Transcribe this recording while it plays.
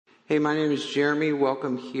Hey, my name is Jeremy.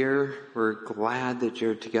 Welcome here. We're glad that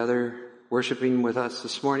you're together worshiping with us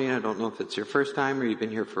this morning. I don't know if it's your first time or you've been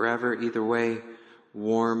here forever. Either way,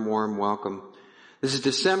 warm welcome. This is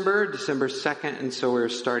December 2nd, and so we're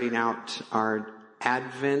starting out our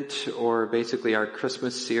Advent, or basically our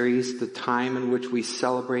Christmas series, the time in which we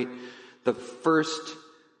celebrate the first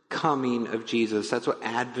coming of Jesus. That's what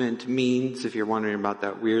Advent means. If you're wondering about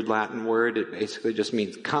that weird Latin word, it basically just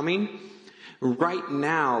means coming. Right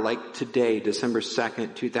now, like today, December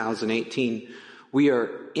 2nd, 2018, we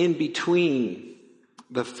are in between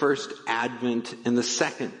the first Advent and the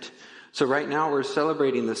second. So right now we're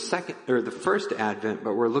celebrating the first Advent,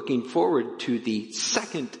 but we're looking forward to the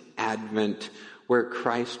second Advent where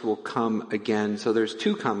Christ will come again. So there's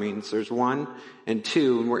two comings. There's one and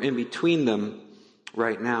two, and we're in between them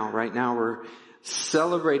right now. Right now we're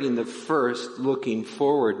celebrating the first, looking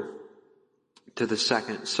forward to the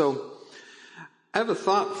second. So I have a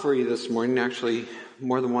thought for you this morning, actually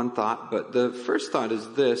more than one thought, but the first thought is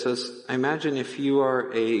this. As I imagine if you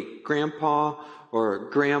are a grandpa or a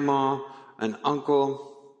grandma, an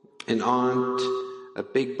uncle, an aunt, a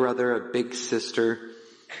big brother, a big sister,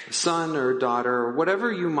 a son or daughter, or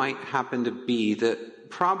whatever you might happen to be, that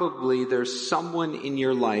probably there's someone in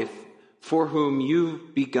your life for whom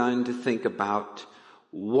you've begun to think about,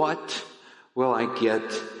 what will I get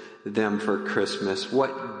them for Christmas?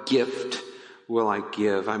 What gift will I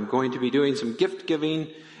give? I'm going to be doing some gift giving.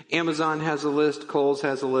 Amazon has a list. Kohl's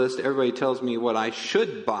has a list. Everybody tells me what I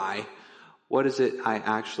should buy. What is it I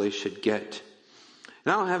actually should get?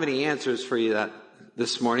 And I don't have any answers for you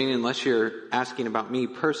this morning, unless you're asking about me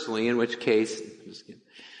personally, in which case, I'm just kidding.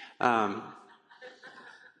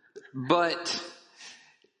 But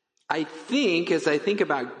I think, as I think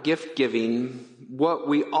about gift giving, what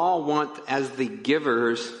we all want as the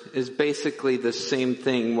givers is basically the same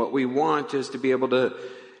thing. What we want is to be able to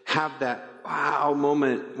have that wow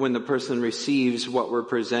moment when the person receives what we're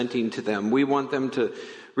presenting to them. We want them to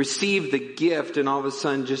receive the gift, and all of a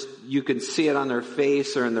sudden you can see it on their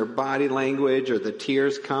face or in their body language, or the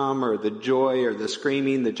tears come, or the joy, or the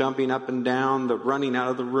screaming, the jumping up and down, the running out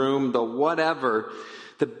of the room, the whatever.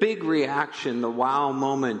 The big reaction, the wow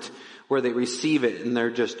moment where they receive it and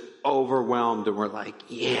they're just overwhelmed and we're like,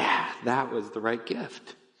 yeah, that was the right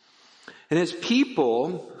gift. And as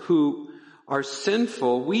people who are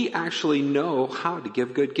sinful, we actually know how to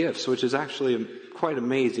give good gifts, which is actually quite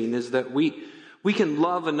amazing, is that we can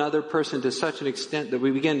love another person to such an extent that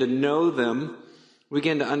we begin to know them, we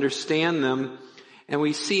begin to understand them, and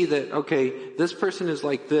we see that, okay, this person is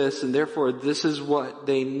like this, and therefore this is what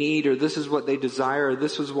they need, or this is what they desire, or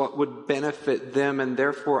this is what would benefit them, and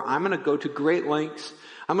therefore I'm going to go to great lengths.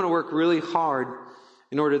 I'm going to work really hard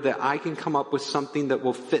in order that I can come up with something that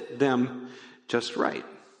will fit them just right.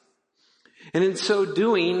 And in so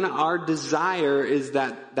doing, our desire is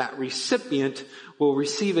that that recipient will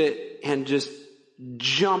receive it and just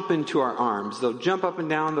jump into our arms. They'll jump up and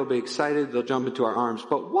down, they'll be excited, they'll jump into our arms.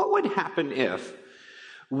 But what would happen if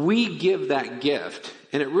we give that gift,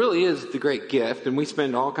 and it really is the great gift, and we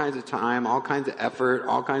spend all kinds of time, all kinds of effort,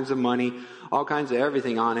 all kinds of money, all kinds of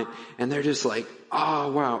everything on it, and they're just like, oh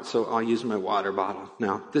wow, so I'll use my water bottle.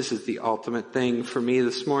 Now, this is the ultimate thing for me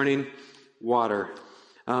this morning, water.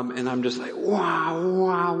 And I'm just like,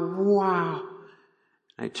 wow.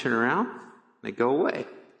 I turn around, they go away.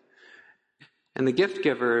 And the gift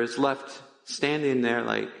giver is left standing there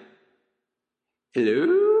like,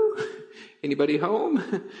 hello? Anybody home?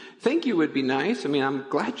 Thank you would be nice. I mean, I'm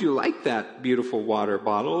glad you like that beautiful water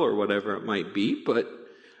bottle or whatever it might be, but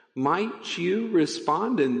might you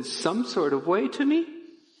respond in some sort of way to me?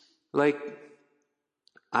 Like,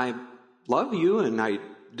 I love you and I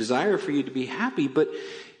desire for you to be happy, but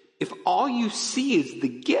if all you see is the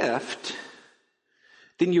gift,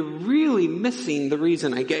 then you're really missing the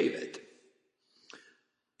reason I gave it.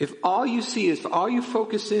 If all you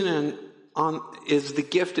focus in on is the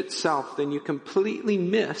gift itself, then you completely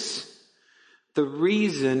miss the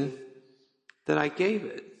reason that I gave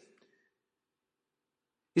it.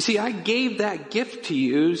 You see, I gave that gift to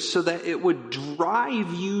you so that it would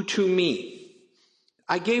drive you to me.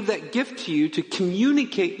 I gave that gift to you to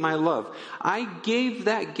communicate my love. I gave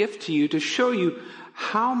that gift to you to show you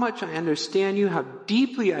how much I understand you, how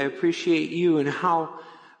deeply I appreciate you, and how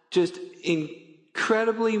just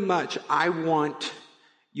incredibly much I want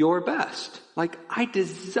your best. Like, I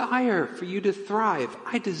desire for you to thrive.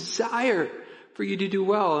 I desire for you to do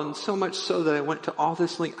well, and so much so that I went to all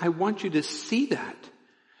this length. I want you to see that.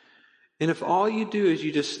 And if all you do is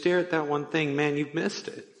you just stare at that one thing, man, you've missed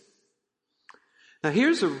it. Now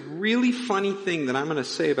here's a really funny thing that I'm going to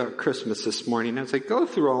say about Christmas this morning. As I go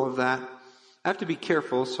through all of that, I have to be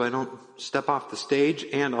careful so I don't step off the stage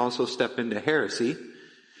and also step into heresy.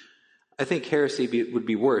 I think heresy would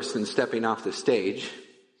be worse than stepping off the stage.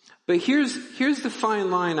 But here's the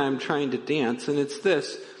fine line I'm trying to dance, and it's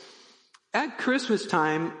this. At Christmas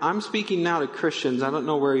time, I'm speaking now to Christians. I don't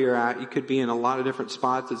know where you're at. You could be in a lot of different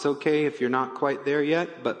spots. It's okay if you're not quite there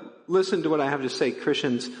yet, but listen to what I have to say,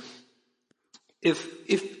 Christians.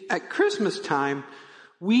 If at Christmas time,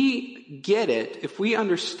 we get it, if we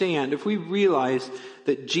understand, if we realize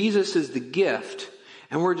that Jesus is the gift,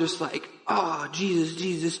 and we're just like, oh, Jesus,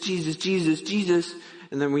 Jesus, Jesus, Jesus, Jesus,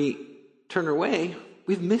 and then we turn away,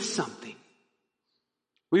 we've missed something.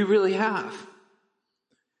 We really have.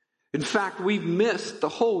 In fact, we've missed the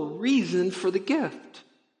whole reason for the gift.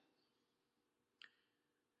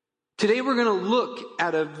 Today we're going to look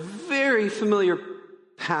at a very familiar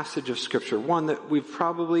passage of Scripture, one that we've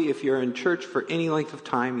probably, if you're in church for any length of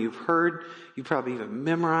time, you've heard, you probably even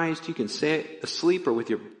memorized, you can say it asleep or with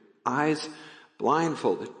your eyes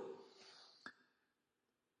blindfolded.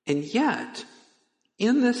 And yet,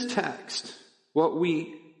 in this text, what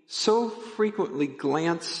we so frequently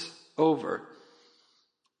glance over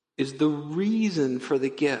is the reason for the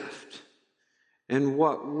gift and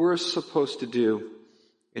what we're supposed to do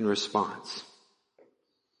in response.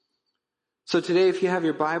 So today, if you have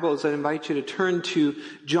your Bibles, I invite you to turn to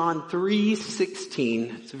John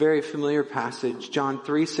 3:16. It's a very familiar passage, John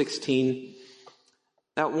 3:16.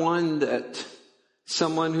 That one that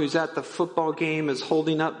someone who's at the football game is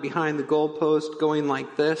holding up behind the goalpost going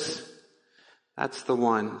like this. That's the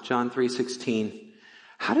one, John 3:16.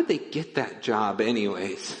 How did they get that job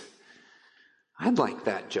anyways? I'd like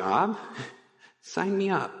that job. Sign me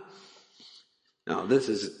up. No, this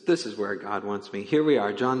is where God wants me. Here we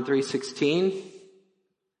are, John 3:16.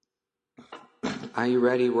 Are you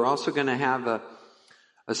ready? We're also going to have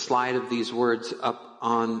a slide of these words up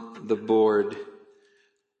on the board.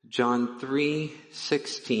 John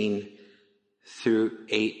 3:16 through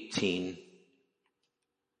 18.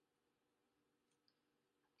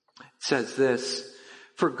 It says this,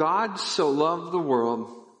 "For God so loved the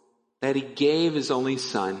world that he gave his only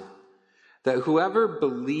Son, that whoever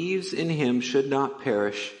believes in him should not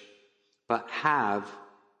perish, but have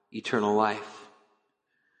eternal life.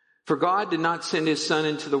 For God did not send his Son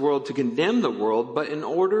into the world to condemn the world, but in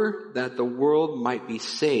order that the world might be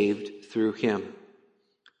saved through him.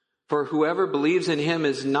 For whoever believes in him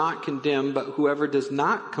is not condemned, but whoever does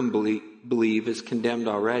not believe is condemned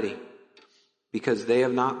already, because they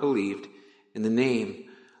have not believed in the name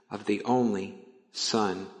of the only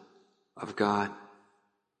Son of God."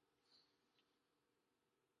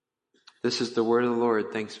 This is the word of the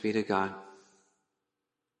Lord. Thanks be to God.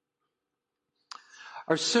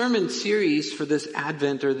 Our sermon series for this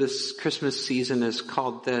Advent or this Christmas season is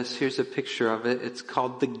called this. Here's a picture of it. It's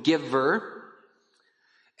called The Giver.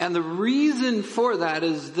 And the reason for that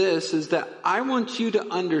is this, is that I want you to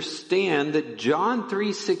understand that John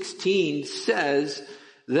 3:16 says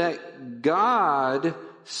that God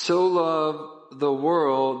so loved the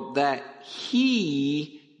world that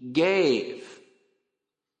he gave.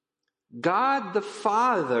 God the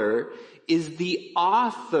Father is the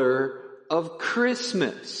author of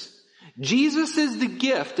Christmas. Jesus is the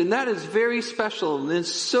gift, and that is very special, and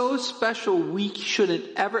it's so special we shouldn't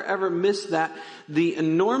ever miss that. The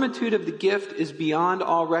enormitude of the gift is beyond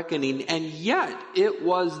all reckoning, and yet it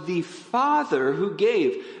was the Father who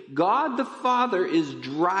gave. God the Father is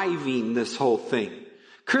driving this whole thing.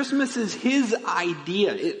 Christmas is his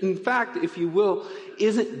idea. In fact, if you will,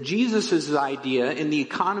 isn't Jesus' idea in the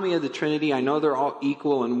economy of the Trinity. I know they're all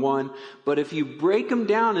equal in one, but if you break them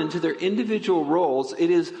down into their individual roles, it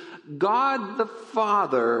is God the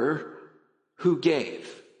Father who gave.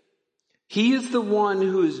 He is the one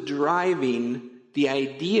who is driving the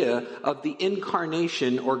idea of the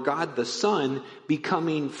incarnation, or God the Son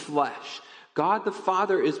becoming flesh. God the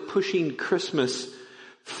Father is pushing Christmas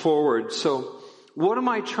forward. So what am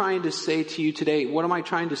I trying to say to you today? What am I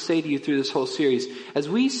trying to say to you through this whole series? As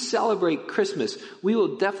we celebrate Christmas, we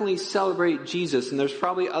will definitely celebrate Jesus, and there's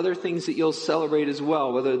probably other things that you'll celebrate as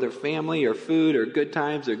well, whether they're family or food or good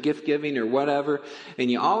times or gift giving or whatever.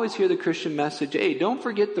 And you always hear the Christian message, hey, don't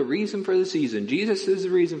forget the reason for the season. Jesus is the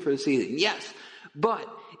reason for the season. Yes, but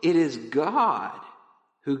it is God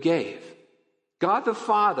who gave. God the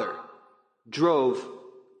Father drove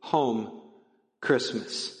home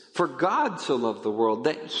Christmas. For God so loved the world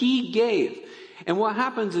that he gave. And what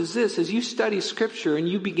happens is this, as you study Scripture and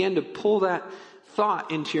you begin to pull that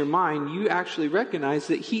thought into your mind, you actually recognize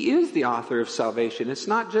that he is the author of salvation. It's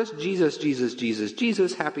not just Jesus, Jesus, Jesus,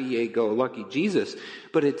 Jesus, happy, yay, go, lucky Jesus,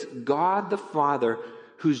 but it's God the Father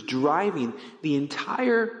who's driving the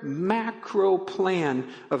entire macro plan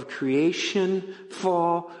of creation,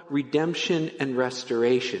 fall, redemption, and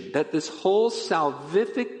restoration. That this whole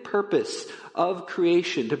salvific purpose of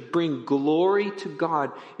creation to bring glory to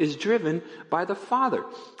God is driven by the Father.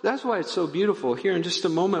 That's why it's so beautiful. Here in just a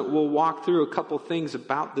moment, we'll walk through a couple things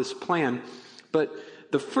about this plan. But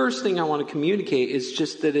the first thing I want to communicate is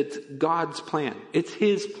just that it's God's plan. It's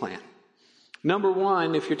His plan. Number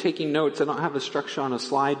one, if you're taking notes, I don't have a structure on a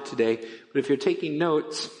slide today, but if you're taking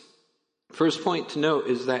notes, first point to note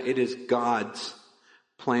is that it is God's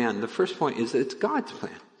plan. The first point is that it's God's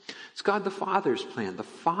plan. It's God the Father's plan. The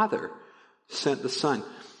Father sent the Son.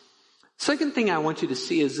 Second thing I want you to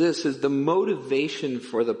see is this, is the motivation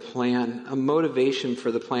for the plan. A motivation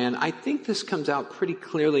for the plan. I think this comes out pretty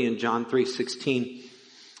clearly in John 3:16.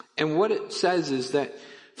 And what it says is that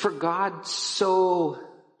for God so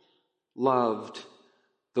loved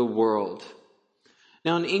the world.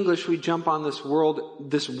 Now in English we jump on this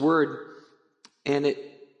word, and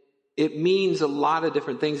it means a lot of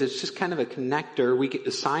different things. It's just kind of a connector. We can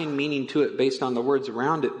assign meaning to it based on the words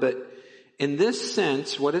around it. But in this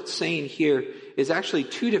sense, what it's saying here is actually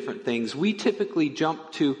two different things. We typically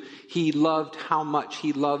jump to He loved how much?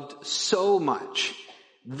 He loved so much.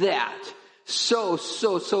 That. So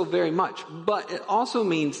very much. But it also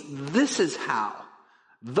means this is how.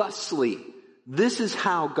 Thusly, this is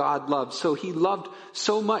how God loved. So He loved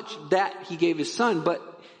so much that He gave His Son, but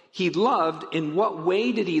He loved, in what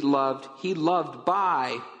way did He love? He loved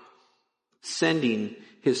by sending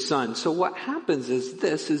His Son. So what happens is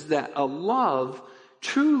that a love,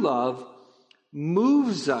 true love,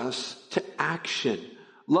 moves us to action.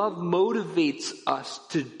 Love motivates us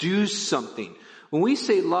to do something. When we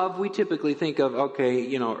say love, we typically think of,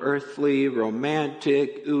 earthly,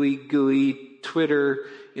 romantic, ooey gooey, Twitter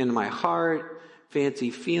in my heart,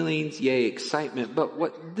 fancy feelings, yay, excitement. But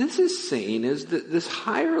what this is saying is that this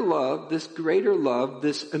higher love, this greater love,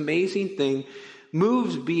 this amazing thing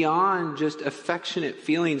moves beyond just affectionate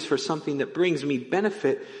feelings for something that brings me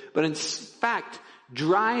benefit, but in fact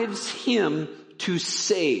drives Him to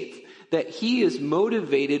save. That He is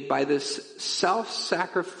motivated by this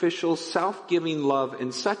self-sacrificial, self-giving love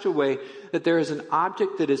in such a way that there is an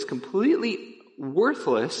object that is completely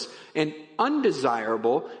worthless and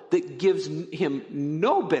undesirable that gives Him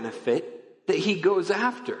no benefit that He goes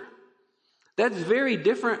after. That's very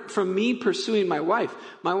different from me pursuing my wife.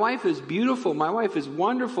 My wife is beautiful. My wife is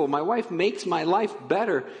wonderful. My wife makes my life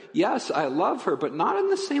better. Yes, I love her, but not in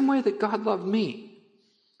the same way that God loved me.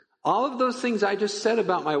 All of those things I just said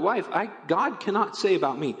about my wife, God cannot say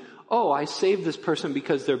about me, oh, I saved this person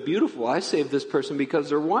because they're beautiful. I saved this person because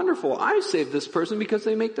they're wonderful. I saved this person because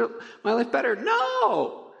they make my life better.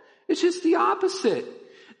 No! It's just the opposite.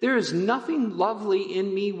 There is nothing lovely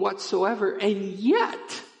in me whatsoever, and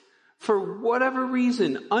yet, for whatever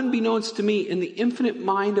reason, unbeknownst to me, in the infinite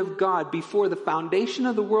mind of God, before the foundation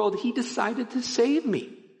of the world, He decided to save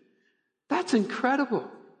me. That's incredible.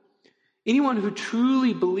 Anyone who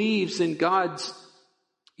truly believes in God's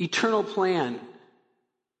eternal plan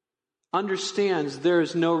understands there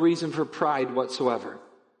is no reason for pride whatsoever.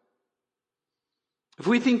 If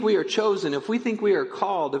we think we are chosen, if we think we are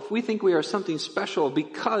called, if we think we are something special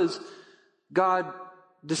because God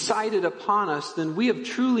decided upon us, then we have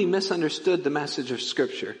truly misunderstood the message of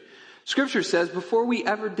Scripture. Scripture says before we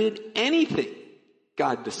ever did anything,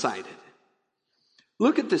 God decided.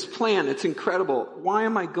 Look at this plan. It's incredible. Why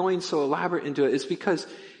am I going so elaborate into it? It's because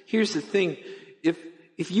here's the thing.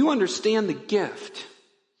 If you understand the gift,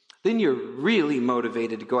 then you're really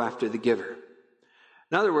motivated to go after the giver.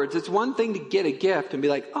 In other words, it's one thing to get a gift and be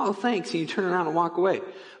like, oh, thanks, and you turn around and walk away.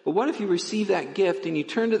 But what if you receive that gift and you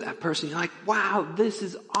turn to that person, you're like, wow, this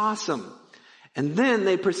is awesome. And then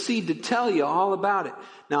they proceed to tell you all about it.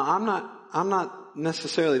 Now, I'm not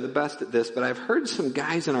necessarily the best at this, but I've heard some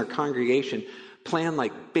guys in our congregation plan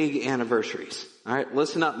like big anniversaries. All right,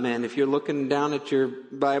 listen up, men. If you're looking down at your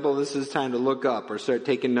Bible, this is time to look up or start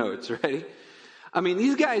taking notes, ready? I mean,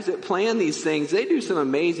 these guys that plan these things, they do some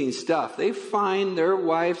amazing stuff. They find their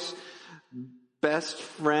wife's best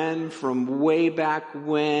friend from way back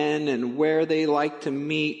when and where they like to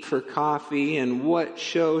meet for coffee and what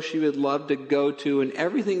show she would love to go to and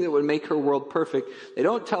everything that would make her world perfect. They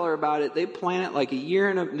don't tell her about it. They plan it like a year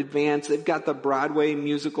in advance. They've got the Broadway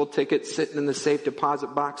musical tickets sitting in the safe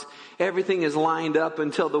deposit box. Everything is lined up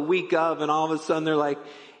until the week of, and all of a sudden they're like,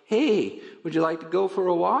 hey, would you like to go for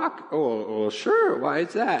a walk? Oh, sure. Why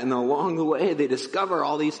is that? And along the way, they discover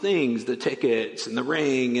all these things, the tickets and the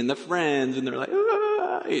ring and the friends, and they're like,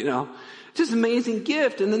 just amazing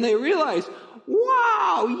gift. And then they realize,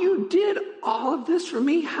 wow, you did all of this for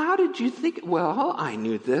me? How did you think? Well, I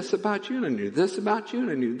knew this about you, and I knew this about you,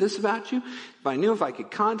 and I knew this about you. If I knew if I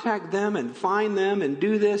could contact them and find them and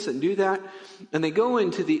do this and do that. And they go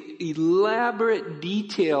into the elaborate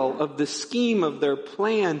detail of the scheme of their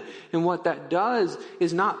plan. And what that does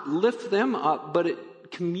is not lift them up, but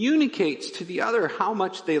it communicates to the other how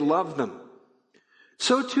much they love them.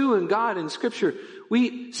 So too in God, in Scripture,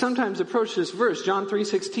 we sometimes approach this verse, John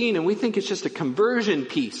 3:16, and we think it's just a conversion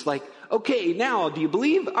piece. Like, okay, now, do you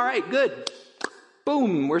believe? All right, good.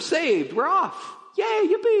 Boom, we're saved. We're off. Yay,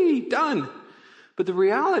 yippee, done. But the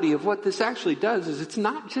reality of what this actually does is it's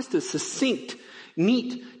not just a succinct,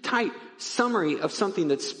 neat, tight summary of something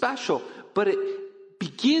that's special, but it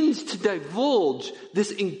begins to divulge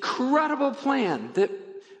this incredible plan that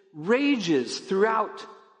rages throughout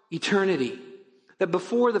eternity. That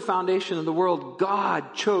before the foundation of the world,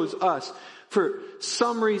 God chose us for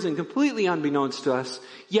some reason completely unbeknownst to us.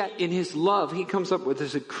 Yet in His love, He comes up with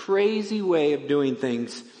this crazy way of doing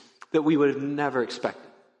things that we would have never expected.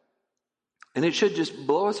 And it should just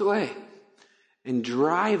blow us away and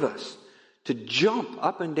drive us to jump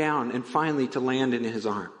up and down and finally to land in His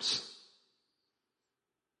arms.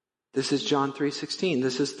 This is John 3:16.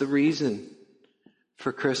 This is the reason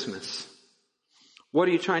for Christmas. What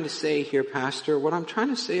are you trying to say here, Pastor? What I'm trying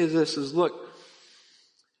to say is this, look,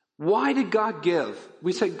 why did God give?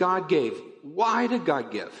 We said God gave. Why did God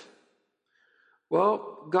give?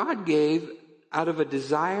 Well, God gave out of a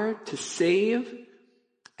desire to save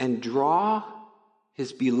and draw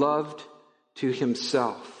His beloved to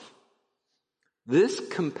Himself. This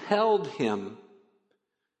compelled Him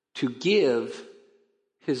to give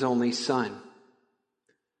His only Son.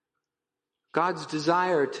 God's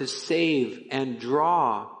desire to save and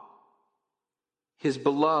draw His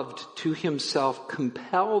beloved to Himself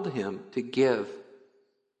compelled Him to give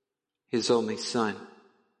His only Son.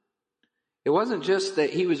 It wasn't just that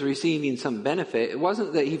He was receiving some benefit. It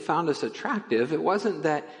wasn't that He found us attractive. It wasn't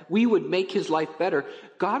that we would make His life better.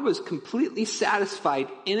 God was completely satisfied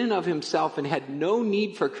in and of Himself and had no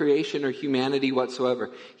need for creation or humanity whatsoever.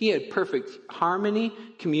 He had perfect harmony,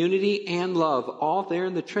 community, and love all there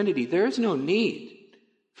in the Trinity. There is no need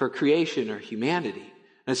for creation or humanity,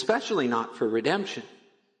 especially not for redemption.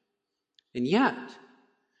 And yet,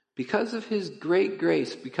 because of His great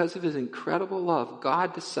grace, because of His incredible love,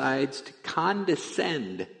 God decides to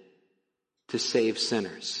condescend to save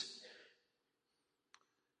sinners.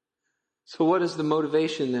 So what is the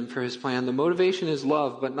motivation then for His plan? The motivation is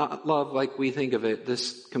love, but not love like we think of it,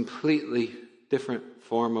 this completely different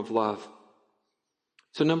form of love.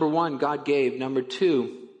 So number one, God gave. Number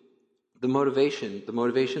two, the motivation. The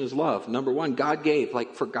motivation is love. Number one, God gave.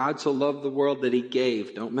 Like, for God so loved the world that He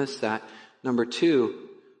gave. Don't miss that. Number two,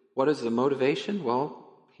 what is the motivation? Well,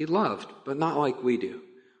 He loved, but not like we do,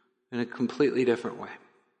 in a completely different way.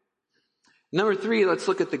 Number three, let's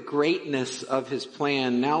look at the greatness of His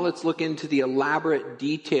plan. Now let's look into the elaborate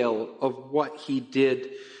detail of what He did.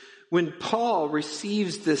 When Paul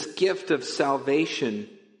receives this gift of salvation,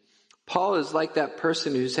 Paul is like that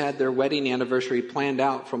person who's had their wedding anniversary planned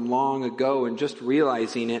out from long ago and just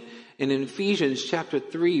realizing it. And in Ephesians chapter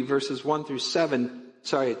 3, verses 1 through 7,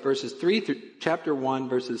 chapter 1,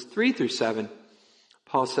 verses 3 through 7,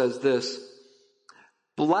 Paul says this: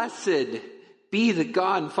 Blessed be the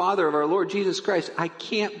God and Father of our Lord Jesus Christ. I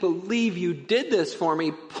can't believe you did this for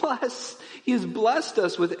me. Plus, He has blessed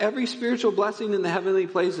us with every spiritual blessing in the heavenly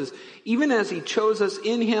places, even as He chose us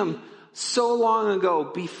in Him so long ago,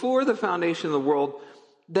 before the foundation of the world,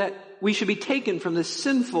 that we should be taken from this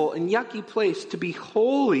sinful and yucky place to be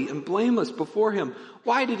holy and blameless before Him.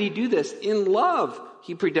 Why did He do this? In love,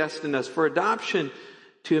 He predestined us for adoption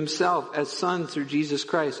to Himself as sons through Jesus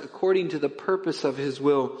Christ, according to the purpose of His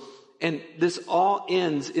will. And this all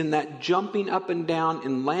ends in that jumping up and down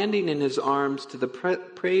and landing in His arms to the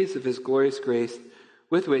praise of His glorious grace,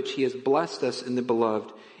 with which He has blessed us in the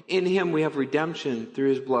beloved. In Him we have redemption through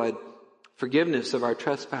His blood, forgiveness of our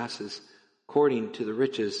trespasses, according to the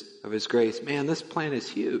riches of His grace. Man, this plan is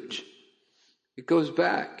huge. It goes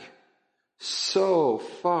back so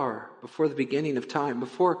far before the beginning of time,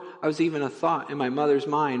 before I was even a thought in my mother's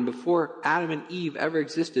mind, before Adam and Eve ever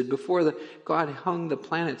existed, before God hung the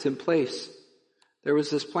planets in place. There was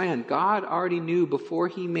this plan. God already knew before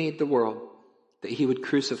He made the world that He would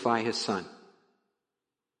crucify His Son.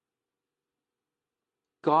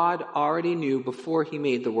 God already knew before He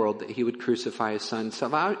made the world that He would crucify His Son.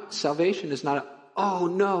 Salvation is not oh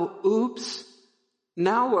no, oops.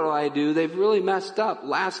 Now what do? They've really messed up.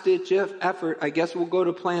 Last-ditch effort. I guess we'll go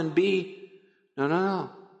to plan B. No.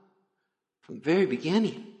 From the very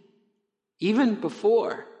beginning, even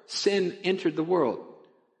before sin entered the world,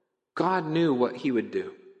 God knew what he would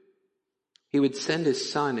do. He would send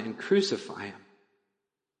his son and crucify him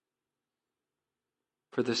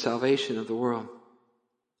for the salvation of the world.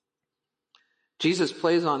 Jesus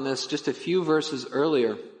plays on this just a few verses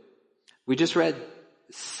earlier. We just read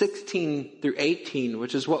 16 through 18,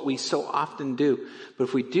 which is what we so often do. But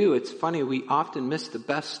if we do, it's funny, we often miss the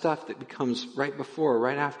best stuff that becomes right before,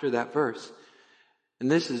 right after that verse.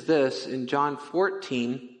 And this is this. In John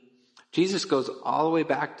 14, Jesus goes all the way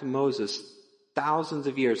back to Moses, thousands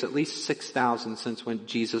of years, at least 6,000 since when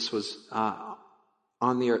Jesus was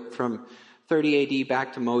on the earth. From 30 AD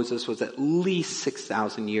back to Moses was at least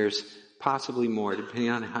 6,000 years, possibly more, depending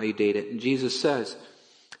on how you date it. And Jesus says,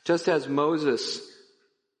 just as Moses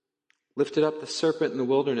lifted up the serpent in the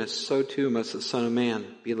wilderness, so too must the Son of Man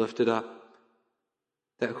be lifted up,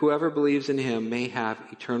 that whoever believes in him may have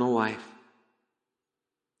eternal life.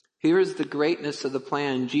 Here is the greatness of the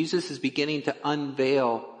plan. Jesus is beginning to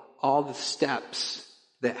unveil all the steps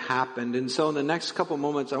that happened. And so in the next couple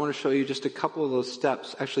moments, I want to show you just a couple of those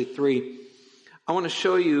steps, actually 3. I want to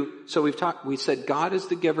show you, so we said God is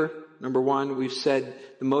the giver, number 1. We've said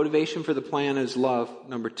the motivation for the plan is love,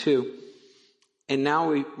 number 2. And now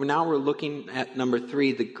we're looking at number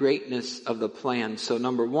 3, the greatness of the plan. So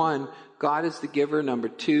number 1, God is the giver. Number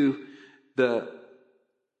 2, the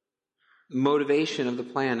motivation of the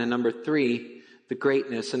plan. And number 3, the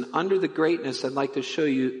greatness. And under the greatness, I'd like to show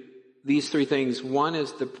you these 3 things. 1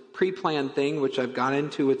 is the pre-planned thing, which I've got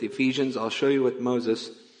into with Ephesians. I'll show you with Moses.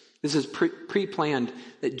 This is pre-planned,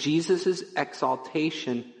 that Jesus'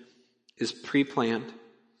 exaltation is pre-planned.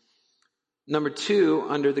 Number 2,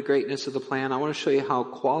 under the greatness of the plan, I want to show you how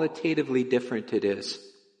qualitatively different it is.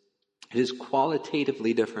 It is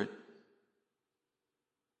qualitatively different.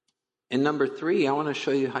 And number 3, I want to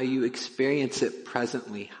show you how you experience it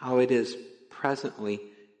presently, how it is presently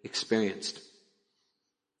experienced.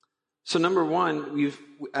 So number 1,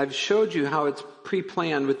 I've showed you how it's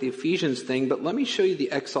pre-planned with the Ephesians thing, but let me show you the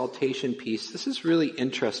exaltation piece. This is really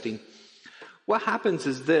interesting. What happens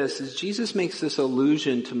is Jesus makes this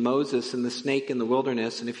allusion to Moses and the snake in the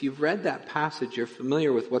wilderness, and if you've read that passage, you're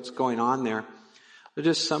familiar with what's going on there. I'll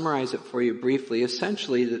just summarize it for you briefly.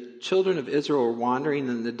 Essentially, the children of Israel are wandering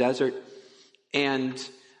in the desert, and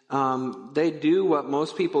they do what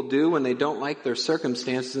most people do when they don't like their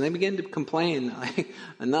circumstances, and they begin to complain, like,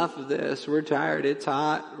 enough of this, we're tired, it's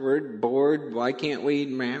hot, we're bored, why can't we,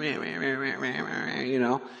 you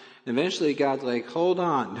know. And eventually God's like, hold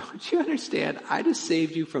on, don't you understand? I just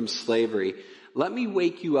saved you from slavery. Let me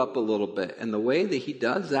wake you up a little bit. And the way that he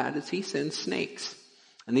does that is he sends snakes.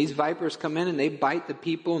 And these vipers come in and they bite the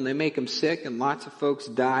people and they make them sick and lots of folks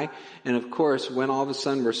die. And of course, when all of a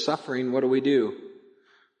sudden we're suffering, what do? We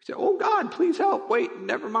say, oh God, please help. Wait,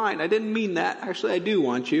 never mind. I didn't mean that. Actually, I do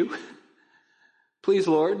want you. Please,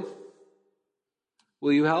 Lord,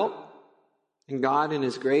 will you help? And God in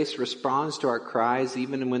his grace responds to our cries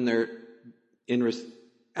even when they're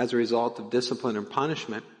as a result of discipline or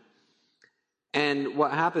punishment. And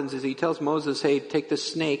what happens is he tells Moses, hey, take the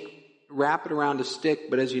snake, wrap it around a stick,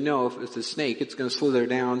 but as you know, if it's a snake, it's going to slither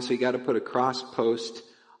down, so you got to put a cross post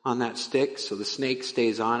on that stick so the snake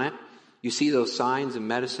stays on it. You see those signs in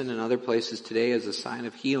medicine and other places today as a sign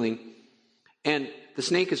of healing. And the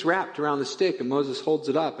snake is wrapped around the stick and Moses holds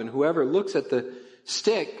it up, and whoever looks at the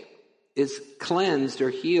stick is cleansed or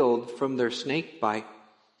healed from their snake bite.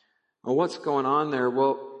 Well, what's going on there?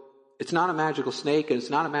 Well, it's not a magical snake and it's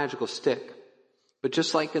not a magical stick. But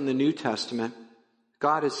just like in the New Testament,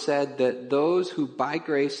 God has said that those who by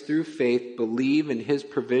grace through faith believe in his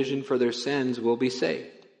provision for their sins will be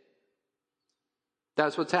saved.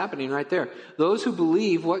 That's what's happening right there. Those who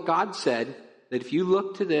believe what God said, that if you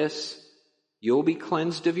look to this, you'll be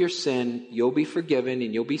cleansed of your sin, you'll be forgiven,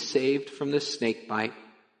 and you'll be saved from this snake bite,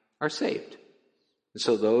 are saved. And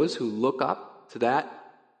so those who look up to that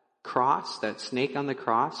cross, that snake on the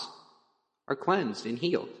cross, are cleansed and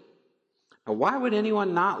healed. Now, why would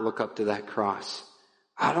anyone not look up to that cross?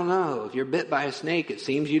 I don't know. If you're bit by a snake, it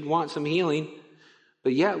seems you'd want some healing.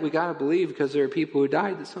 But yet, we got to believe, because there are people who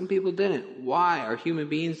died, that some people didn't. Why? Are human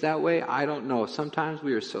beings that way? I don't know. Sometimes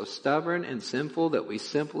we are so stubborn and sinful that we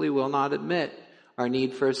simply will not admit our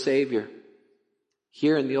need for a Savior.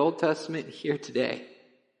 Here in the Old Testament, here today.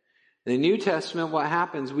 In the New Testament, what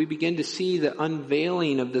happens? We begin to see the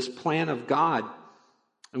unveiling of this plan of God.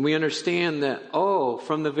 And we understand that,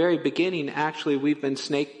 from the very beginning, actually, we've been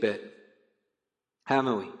snake bit.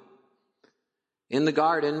 Haven't we? In the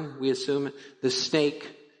garden, we assume the snake,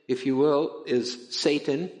 if you will, is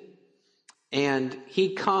Satan. And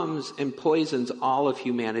he comes and poisons all of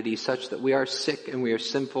humanity such that we are sick and we are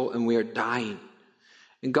sinful and we are dying.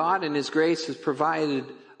 And God in His grace has provided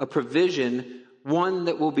a provision, one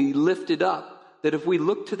that will be lifted up, that if we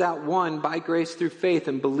look to that one by grace through faith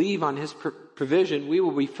and believe on His provision, we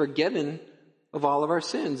will be forgiven of all of our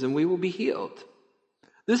sins and we will be healed.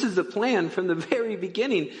 This is the plan from the very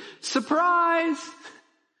beginning. Surprise!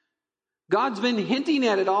 God's been hinting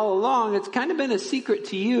at it all along. It's kind of been a secret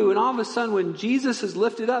to you. And all of a sudden, when Jesus is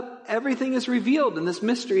lifted up, everything is revealed and this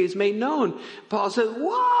mystery is made known. Paul says,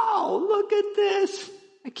 wow, look at this.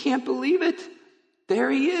 I can't believe it. There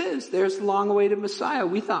He is. There's the long-awaited Messiah.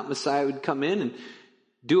 We thought Messiah would come in and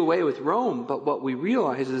do away with Rome. But what we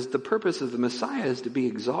realize is the purpose of the Messiah is to be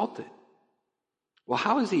exalted. Well,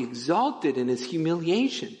 how is He exalted in His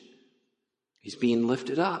humiliation? He's being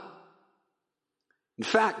lifted up. In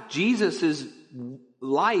fact, Jesus'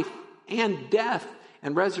 life and death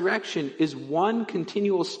and resurrection is one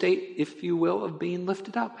continual state, if you will, of being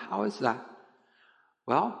lifted up. How is that?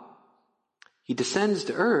 Well, He descends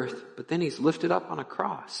to earth, but then He's lifted up on a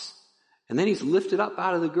cross. And then He's lifted up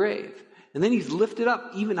out of the grave. And then He's lifted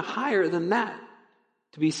up even higher than that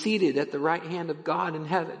to be seated at the right hand of God in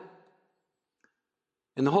heaven.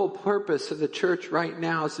 And the whole purpose of the church right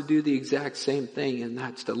now is to do the exact same thing, and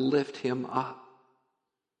that's to lift Him up.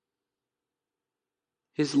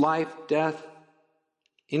 His life, death,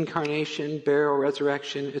 incarnation, burial,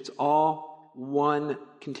 resurrection, it's all one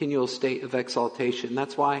continual state of exaltation.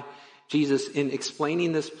 That's why Jesus, in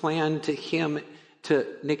explaining this plan to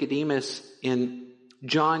Nicodemus in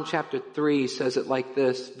John chapter 3, says it like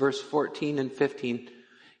this, verse 14 and 15.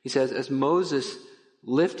 He says, as Moses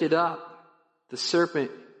lifted up the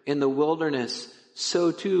serpent in the wilderness,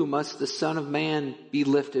 so too must the Son of Man be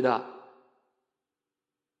lifted up.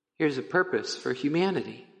 Here's a purpose for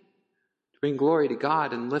humanity, to bring glory to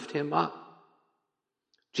God and lift Him up.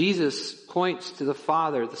 Jesus points to the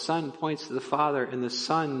Father, the Son points to the Father, and the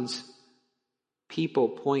Son's people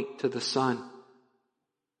point to the Son.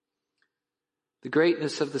 The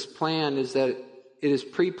greatness of this plan is that it is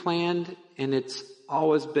pre-planned and it's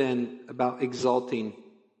always been about exalting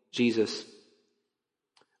Jesus.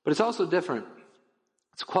 But it's also different.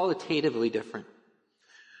 It's qualitatively different.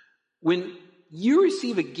 When you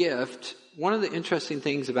receive a gift, one of the interesting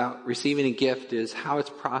things about receiving a gift is how it's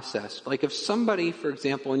processed. Like if somebody, for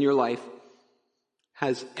example, in your life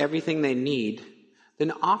has everything they need,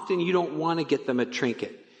 then often you don't want to get them a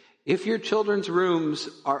trinket. If your children's rooms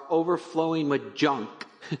are overflowing with junk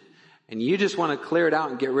and you just want to clear it out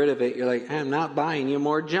and get rid of it, you're like, I'm not buying you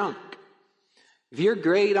more junk. If your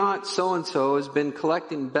great aunt so-and-so has been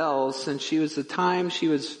collecting bells since she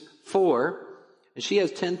was 4, and she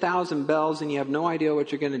has 10,000 bells and you have no idea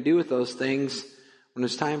what you're going to do with those things when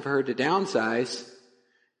it's time for her to downsize,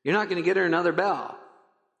 you're not going to get her another bell.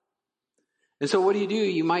 And so what do?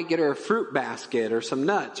 You might get her a fruit basket or some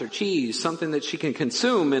nuts or cheese, something that she can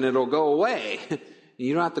consume and it'll go away.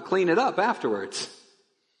 You don't have to clean it up afterwards.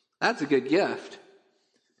 That's a good gift.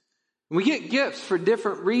 We get gifts for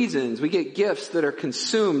different reasons. We get gifts that are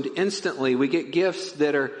consumed instantly. We get gifts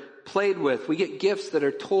that are played with. We get gifts that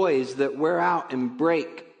are toys that wear out and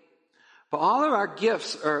break. But all of our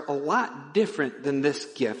gifts are a lot different than this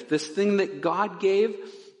gift. This thing that God gave,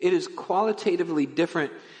 it is qualitatively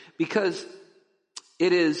different because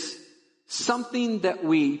it is something that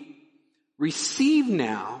we receive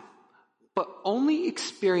now, but only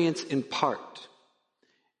experience in part.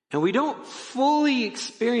 And we don't fully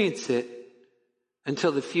experience it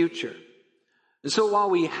until the future. And so while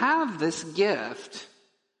we have this gift,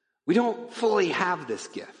 we don't fully have this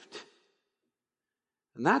gift.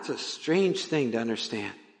 And that's a strange thing to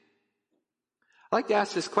understand. I'd like to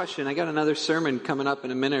ask this question. I got another sermon coming up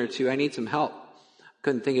in a minute or two. I need some help.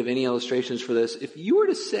 Couldn't think of any illustrations for this. If you were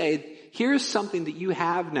to say, here's something that you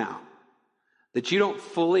have now, that you don't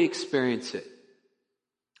fully experience it,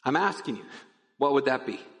 I'm asking you, what would that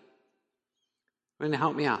be? Going to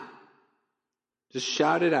help me out. Just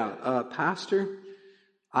shout it out. Pastor,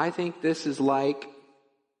 I think this is like,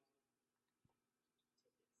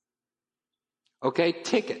 okay,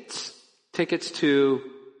 tickets. Tickets to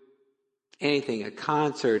anything, a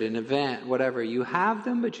concert, an event, whatever. You have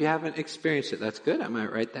them, but you haven't experienced it. That's good. I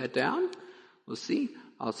might write that down. We'll see.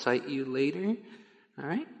 I'll cite you later. All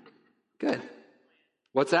right. Good.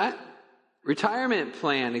 What's that? Retirement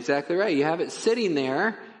plan. Exactly right. You have it sitting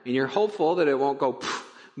there and you're hopeful that it won't go,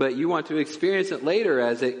 but you want to experience it later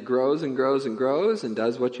as it grows and grows and grows and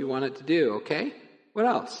does what you want it to do. Okay? What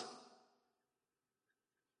else?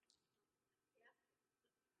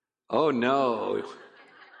 Oh no.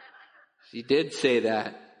 She did say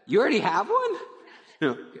that. You already have one?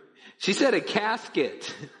 No. She said a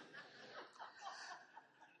casket.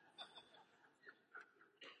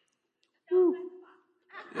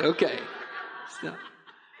 Okay.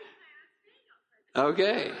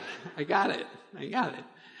 Okay. I got it.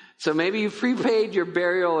 So maybe you've prepaid your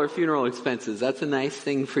burial or funeral expenses. That's a nice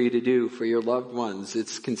thing for you to do for your loved ones.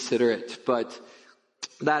 It's considerate. But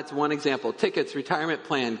that's one example. Tickets, retirement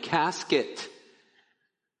plan, casket.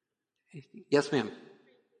 Yes, ma'am.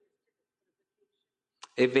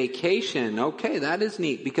 A vacation. Okay, that is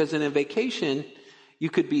neat. Because in a vacation, you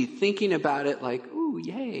could be thinking about it like, ooh,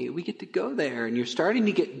 yay, we get to go there. And you're starting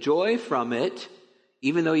to get joy from it,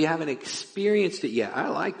 even though you haven't experienced it yet. I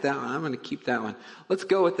like that one. I'm going to keep that one. Let's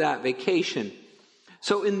go with that, vacation.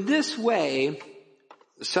 So in this way,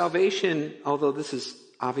 salvation, although this is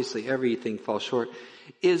obviously everything falls short,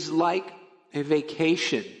 is like a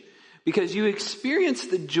vacation. Because you experience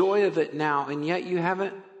the joy of it now, and yet you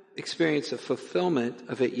haven't experienced the fulfillment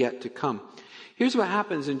of it yet to come. Here's what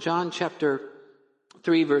happens in John chapter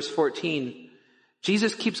 3, verse 14.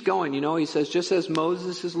 Jesus keeps going, he says, just as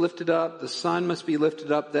Moses is lifted up, the Son must be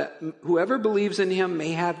lifted up, that whoever believes in him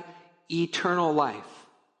may have eternal life.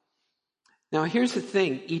 Now here's the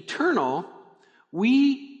thing, eternal,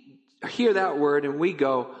 we hear that word and we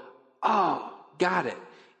go, oh, got it,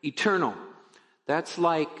 eternal. That's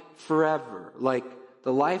like forever, like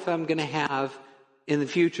the life I'm going to have in the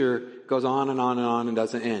future goes on and on and on and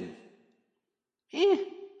doesn't end. If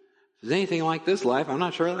there's anything like this life, I'm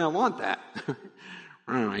not sure I want that.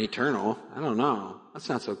 I don't know, eternal. I don't know. That's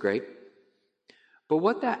not so great. But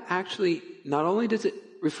what that actually, not only does it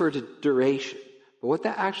refer to duration, but what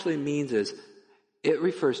that actually means is it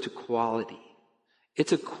refers to quality.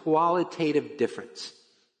 It's a qualitative difference.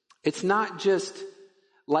 It's not just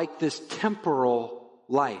like this temporal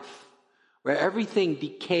life where everything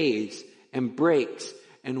decays and breaks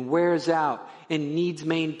and wears out and needs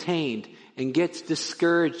maintained and gets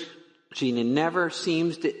discouraging and never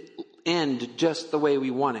seems to end just the way we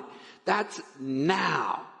want it. That's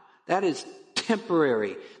now. That is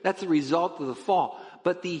temporary. That's the result of the fall.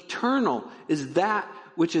 But the eternal is that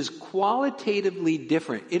which is qualitatively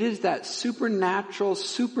different. It is that supernatural,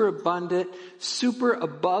 super abundant, super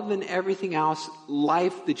above and everything else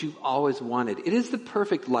life that you've always wanted. It is the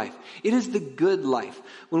perfect life. It is the good life.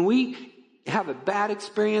 When we have a bad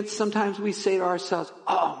experience, sometimes we say to ourselves,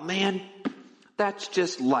 oh man, that's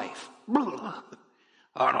just life.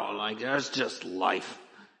 I don't like that. It's just life.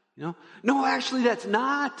 No, actually that's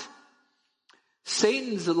not.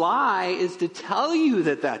 Satan's lie is to tell you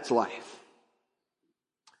that that's life.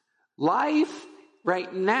 Life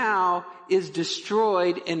right now is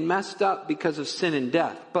destroyed and messed up because of sin and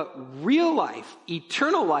death. But real life,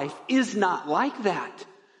 eternal life, is not like that.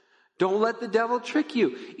 Don't let the devil trick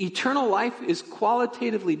you. Eternal life is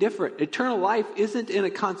qualitatively different. Eternal life isn't in a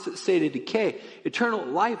constant state of decay. Eternal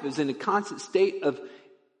life is in a constant state of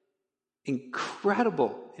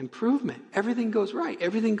incredible improvement. Everything goes right.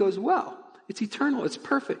 Everything goes well. It's eternal. It's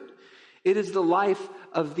perfect. It is the life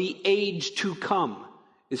of the age to come,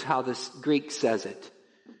 is how this Greek says it.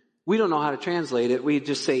 We don't know how to translate it. We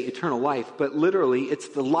just say eternal life. But literally, it's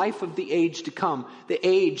the life of the age to come. The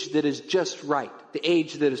age that is just right. The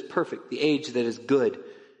age that is perfect. The age that is good.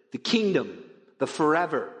 The kingdom. The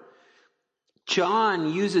forever.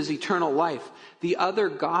 John uses eternal life. The other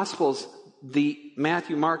Gospels, the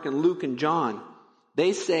Matthew, Mark, and Luke, and John,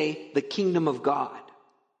 they say the kingdom of God.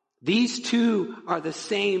 These two are the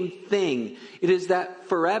same thing. It is that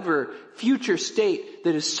forever future state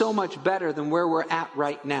that is so much better than where we're at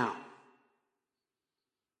right now.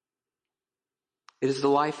 It is the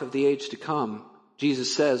life of the age to come.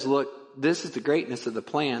 Jesus says, look, this is the greatness of the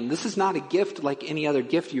plan. This is not a gift like any other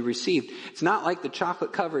gift you received. It's not like the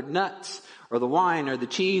chocolate-covered nuts or the wine or the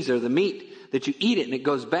cheese or the meat that you eat it and it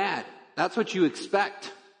goes bad. That's what you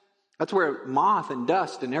expect. That's where moth and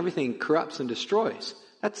dust and everything corrupts and destroys.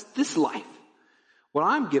 That's this life. What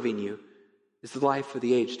I'm giving you is the life for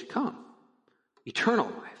the age to come. Eternal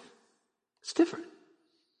life. It's different.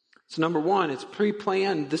 So number one, it's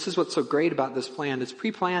pre-planned. This is what's so great about this plan. It's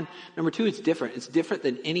pre-planned. Number two, it's different. It's different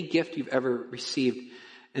than any gift you've ever received.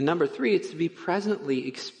 And number three, it's to be presently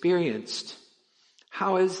experienced.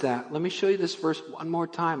 How is that? Let me show you this verse one more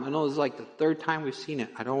time. I know this is like the third time we've seen it.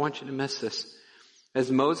 I don't want you to miss this.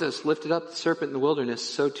 As Moses lifted up the serpent in the wilderness,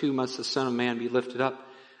 so too must the Son of Man be lifted up,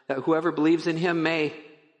 that whoever believes in him may...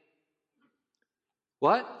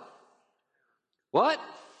 What?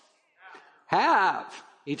 Have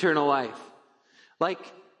eternal life. Like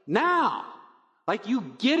now. Like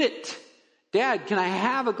you get it. Dad, can I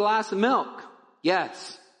have a glass of milk?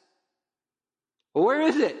 Yes. Well, where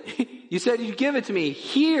is it? You said you'd give it to me.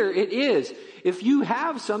 Here it is. If you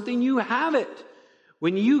have something, you have it.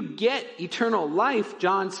 When you get eternal life,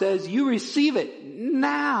 John says, you receive it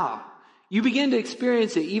now. You begin to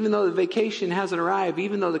experience it even though the vacation hasn't arrived,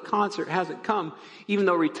 even though the concert hasn't come, even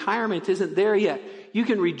though retirement isn't there yet. You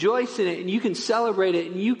can rejoice in it and you can celebrate it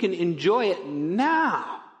and you can enjoy it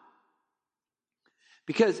now.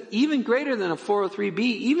 Because even greater than a 403B,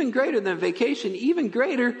 even greater than a vacation, even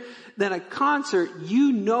greater than a concert,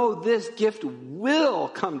 you know this gift will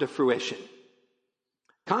come to fruition.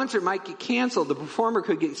 Concert might get canceled. The performer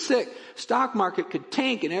could get sick. Stock market could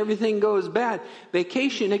tank and everything goes bad.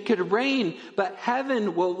 Vacation, it could rain, but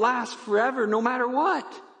heaven will last forever no matter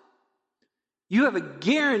what. You have a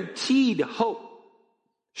guaranteed hope,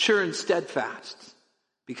 sure and steadfast,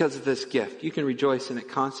 because of this gift. You can rejoice in it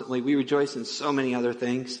constantly. We rejoice in so many other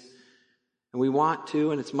things. And we want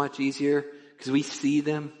to, and it's much easier because we see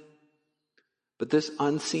them. But this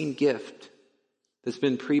unseen gift that's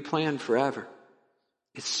been pre-planned forever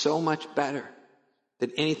is so much better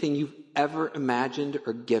than anything you've ever imagined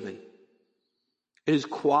or given. It is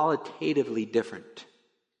qualitatively different.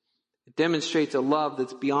 It demonstrates a love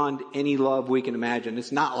that's beyond any love we can imagine.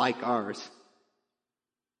 It's not like ours.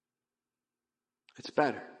 It's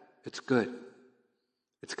better. It's good.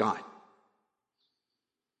 It's God.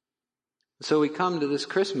 So we come to this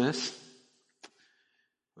Christmas.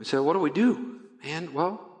 We say, what do we do? Man,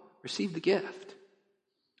 well, receive the gift.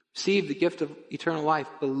 Receive the gift of eternal life.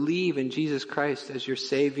 Believe in Jesus Christ as your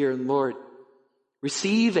Savior and Lord.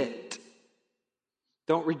 Receive it.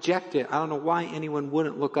 Don't reject it. I don't know why anyone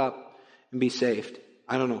wouldn't look up and be saved.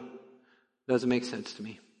 I don't know. It doesn't make sense to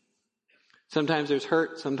me. Sometimes there's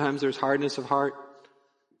hurt. Sometimes there's hardness of heart.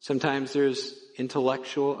 Sometimes there's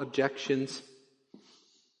intellectual objections.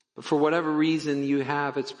 But for whatever reason you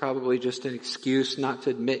have, it's probably just an excuse not to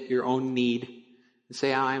admit your own need. And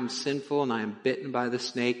say, I am sinful and I am bitten by the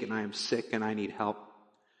snake and I am sick and I need help.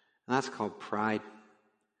 And that's called pride.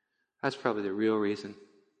 That's probably the real reason.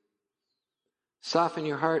 Soften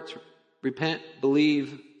your hearts. Repent,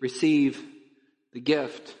 believe, receive the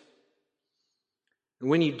gift. And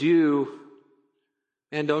when you do,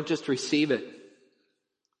 man, don't just receive it,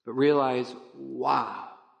 but realize, wow,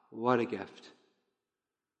 what a gift.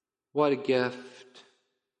 What a gift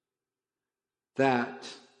that,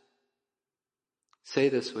 say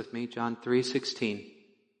this with me, John 3:16.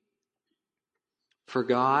 For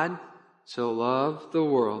God so loved the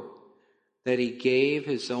world that he gave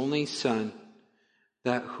his only Son,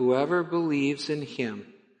 that whoever believes in him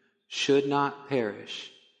should not perish,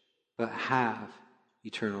 but have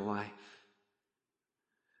eternal life.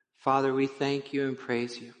 Father, we thank you and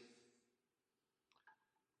praise you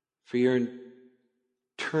for your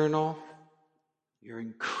eternal, your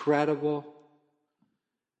incredible,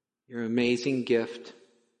 your amazing gift.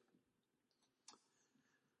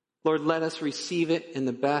 Lord, let us receive it in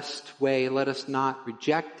the best way. Let us not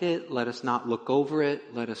reject it. Let us not look over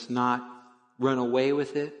it. Let us not run away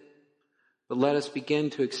with it. But let us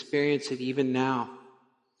begin to experience it even now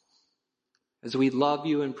as we love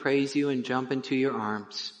you and praise you and jump into your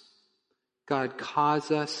arms. God,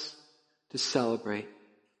 cause us to celebrate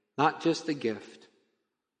not just the gift,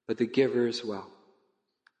 but the giver as well.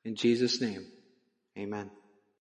 In Jesus' name, amen.